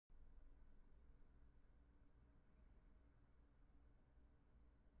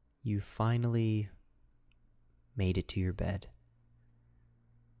You finally made it to your bed.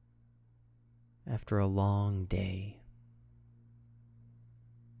 After a long day,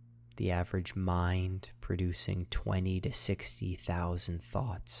 the average mind producing 20 to 60,000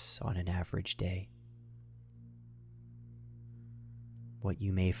 thoughts on an average day. What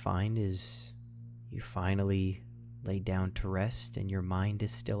you may find is you finally lay down to rest and your mind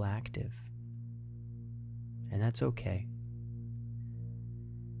is still active. And that's okay.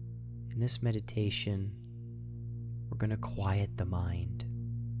 In this meditation, we're going to quiet the mind.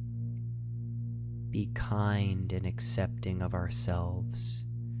 Be kind and accepting of ourselves,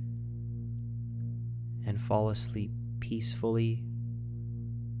 and fall asleep peacefully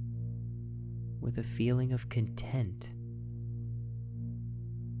with a feeling of content,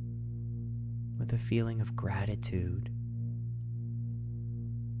 with a feeling of gratitude,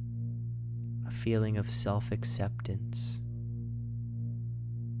 a feeling of self-acceptance.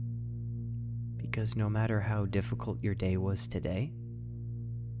 Because no matter how difficult your day was today,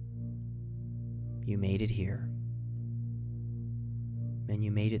 you made it here, and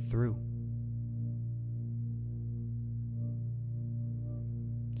you made it through.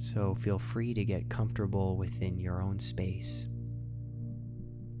 So feel free to get comfortable within your own space.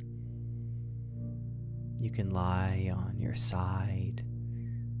 You can lie on your side,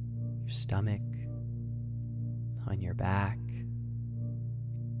 your stomach, on your back.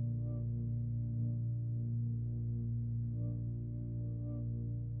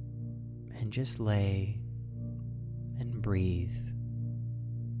 And just lay and breathe.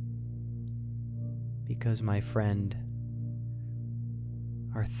 Because, my friend,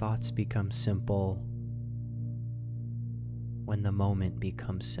 our thoughts become simple when the moment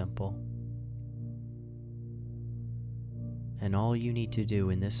becomes simple. And all you need to do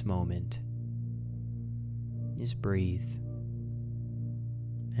in this moment is breathe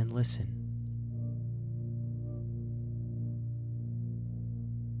and listen.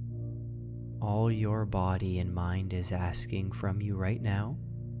 All your body and mind is asking from you right now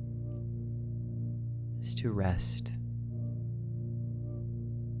is to rest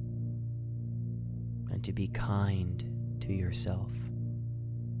and to be kind to yourself.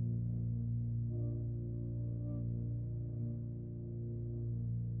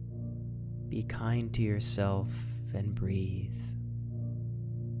 Be kind to yourself and breathe.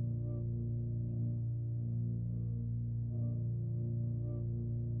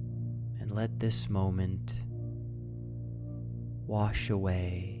 And let this moment wash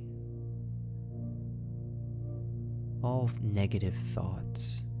away all negative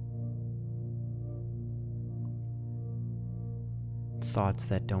thoughts, thoughts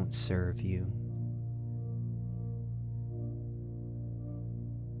that don't serve you.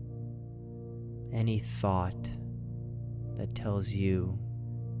 Any thought that tells you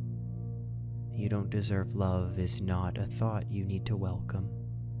you don't deserve love is not a thought you need to welcome.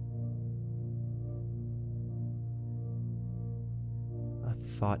 A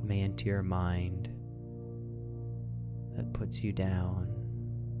thought may enter your mind that puts you down,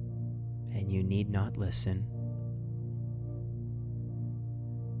 and you need not listen.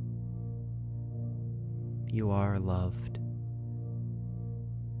 You are loved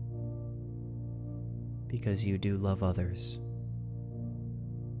because you do love others.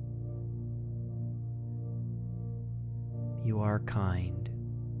 You are kind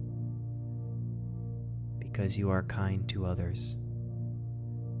because you are kind to others.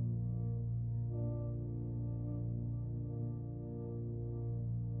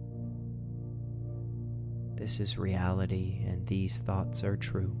 This is reality, and these thoughts are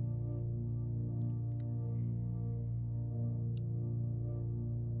true.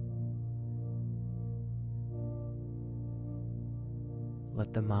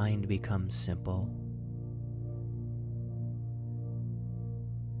 Let the mind become simple.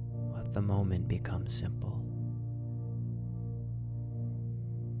 Let the moment become simple.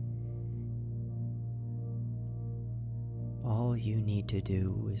 All you need to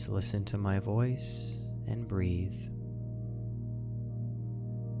do is listen to my voice and breathe.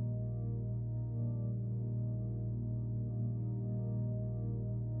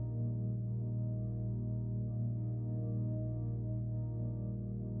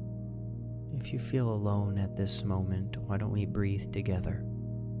 If you feel alone at this moment, why don't we breathe together?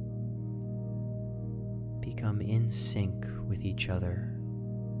 Become in sync with each other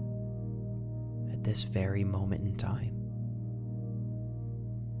at this very moment in time.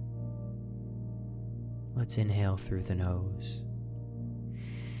 Let's inhale through the nose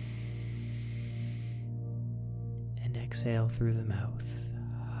and exhale through the mouth.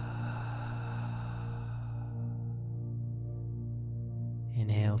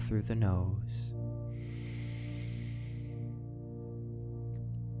 Inhale through the nose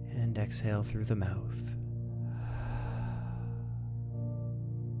and exhale through the mouth.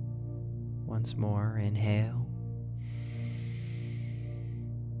 Once more, inhale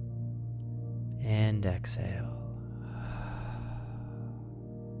and exhale.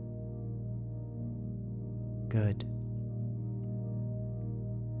 Good.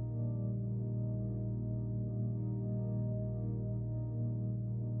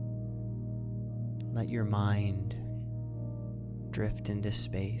 Let your mind drift into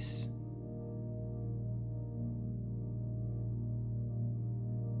space.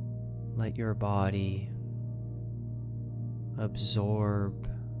 Let your body absorb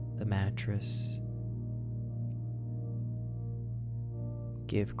the mattress.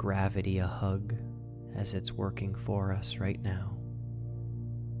 Give gravity a hug as it's working for us right now.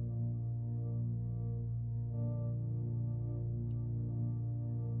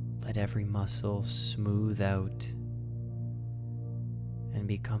 Let every muscle smooth out and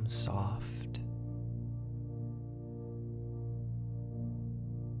become soft.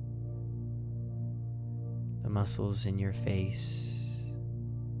 The muscles in your face,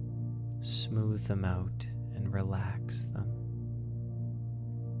 smooth them out and relax them.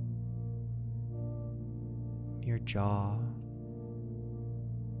 Your jaw,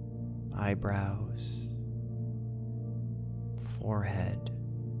 eyebrows, forehead,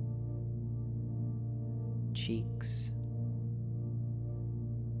 cheeks,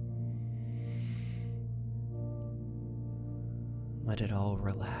 let it all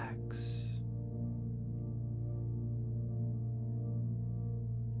relax.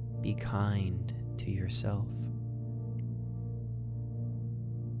 Be kind to yourself.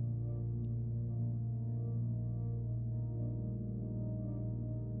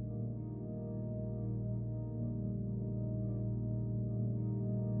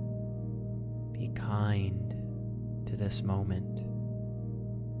 Be kind to this moment.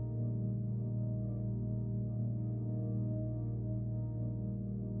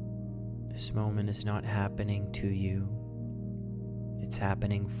 This moment is not happening to you, it's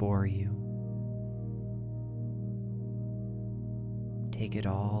happening for you. Take it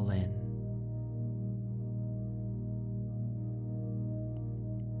all in.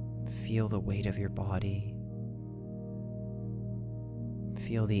 Feel the weight of your body.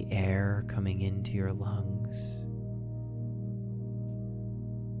 Feel the air coming into your lungs.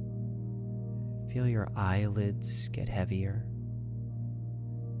 Feel your eyelids get heavier.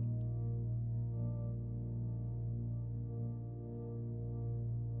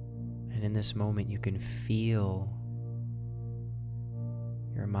 And in this moment, you can feel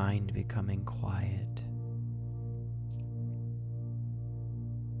your mind becoming quiet.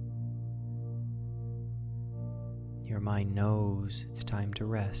 Your mind knows it's time to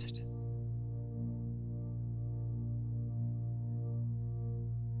rest.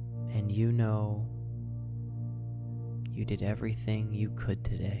 And you know you did everything you could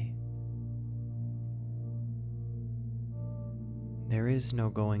today. There is no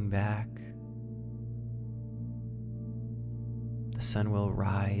going back. The sun will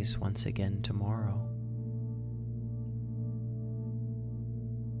rise once again tomorrow.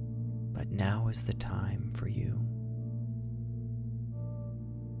 But now is the time for you.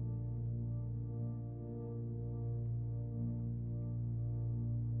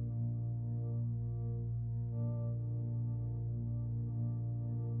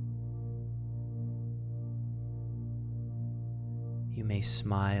 You may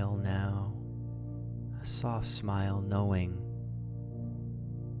smile now, a soft smile, knowing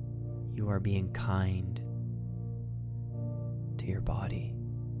you are being kind to your body.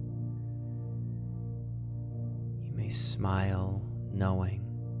 You may smile knowing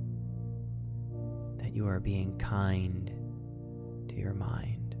that you are being kind to your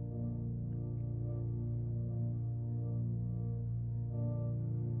mind.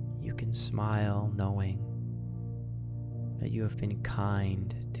 You can smile knowing that you have been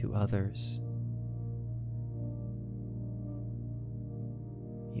kind to others.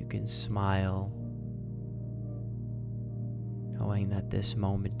 You can smile knowing that this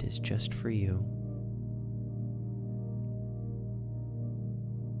moment is just for you.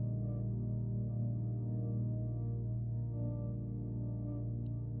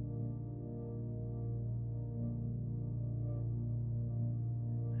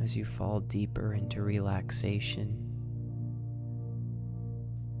 As you fall deeper into relaxation,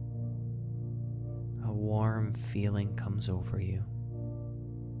 a warm feeling comes over you.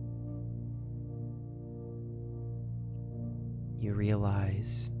 You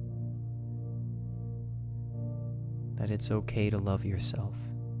realize that it's okay to love yourself.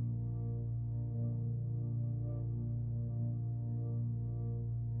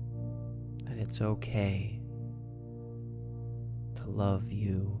 That it's okay to love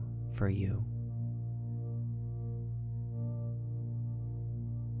you for you.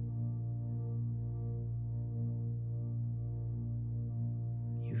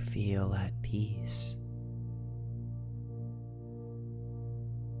 You feel at peace.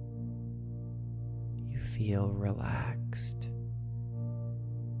 You feel relaxed.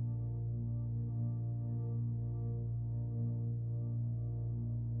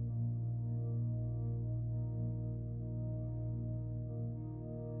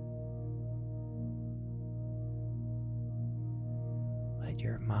 Let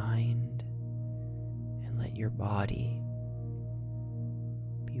your mind and let your body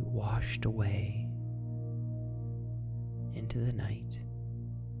be washed away into the night.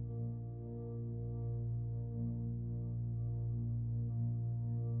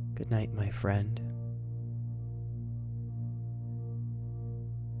 Good night, my friend.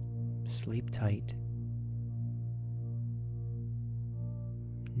 Sleep tight.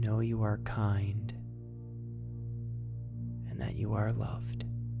 Know you are kind and that you are loved.